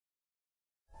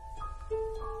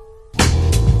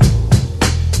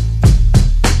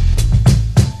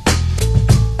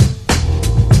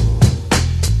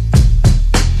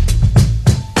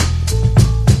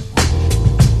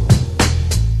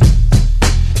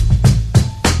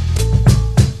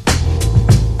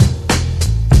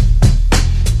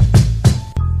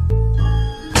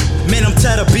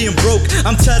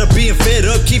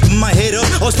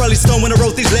done when I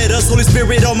wrote these letters. Holy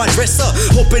Spirit on my dresser,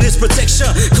 hoping it's protection.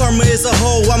 Karma is a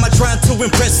hoe, why am I trying to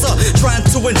impress her? Trying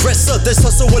to undress her, this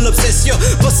hustle will obsess you.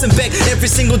 Busting back every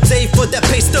single day for that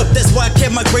pay stub. That's why I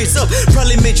kept my grades up.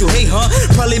 Probably made you hate, huh?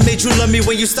 Probably made you love me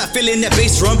when you stop feeling that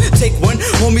bass drum. Take one,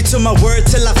 hold me to my word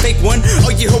till I fake one.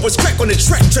 All you heard was crack on the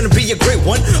track, trying to be a great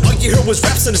one. All you heard was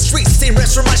raps on the streets, same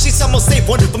raps from my sheets. I'm gonna save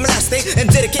one for my last day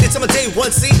and dedicated to my day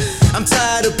one. See, I'm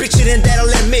tired of bitching and that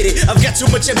I'll admit it. I've got too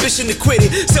much ambition to quit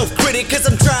it. Self-critic, cause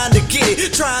I'm trying to get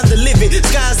it, trying to live it.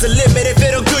 Sky's the limit, if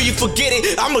it don't go, you forget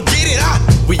it. I'ma get it,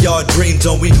 We all dream,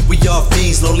 don't we? We all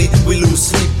fiends, lonely. We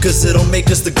lose sleep, cause it don't make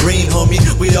us the green, homie.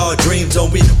 We all dream,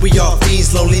 don't we? We all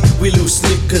fiends, lonely. We lose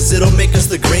sleep, cause it don't make us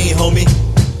the green, homie.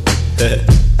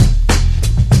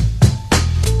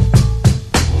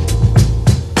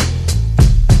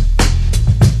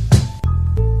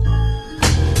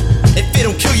 If it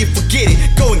don't kill you, forget it.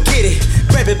 Go and get it.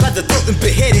 Grab it by the throat and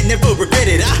behead it. Never regret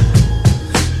it.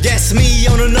 That's me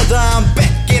on another. I'm back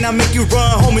and I make you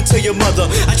run home and tell your mother.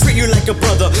 I treat you like a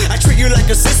brother. I treat you like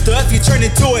a sister. If you turn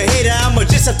into a hater, I'ma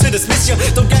just have to dismiss you.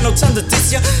 Don't got no time to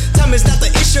diss you. Time is not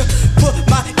the issue. Put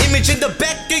my image in the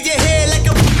back of your head like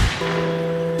a.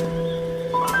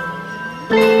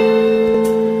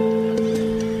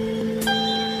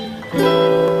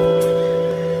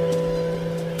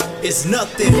 It's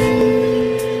nothing.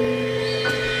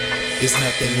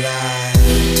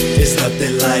 It's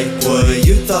nothing like what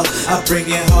you thought. I bring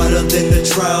it harder than the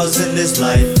trials in this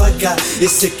life I got.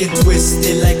 It's sick and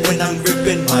twisted like when I'm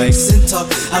gripping mics and talk.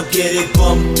 I'll get it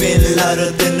bumping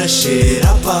louder than the shit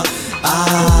I pop.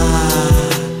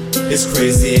 It's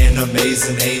crazy and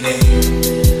amazing, ain't it?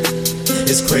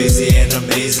 It's crazy and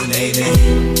amazing, ain't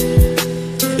it?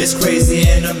 It's crazy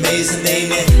and amazing,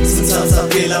 ain't it? Sometimes I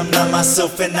feel I'm not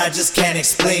myself and I just can't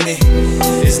explain it.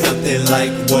 It's nothing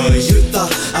like what you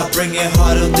thought. I bring it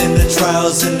harder than the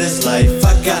trials in this life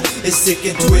I got. It's sick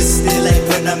and twisted like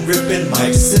when I'm gripping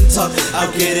mics and talk.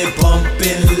 I'll get it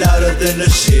bumping louder than the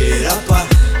shit I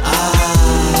pop.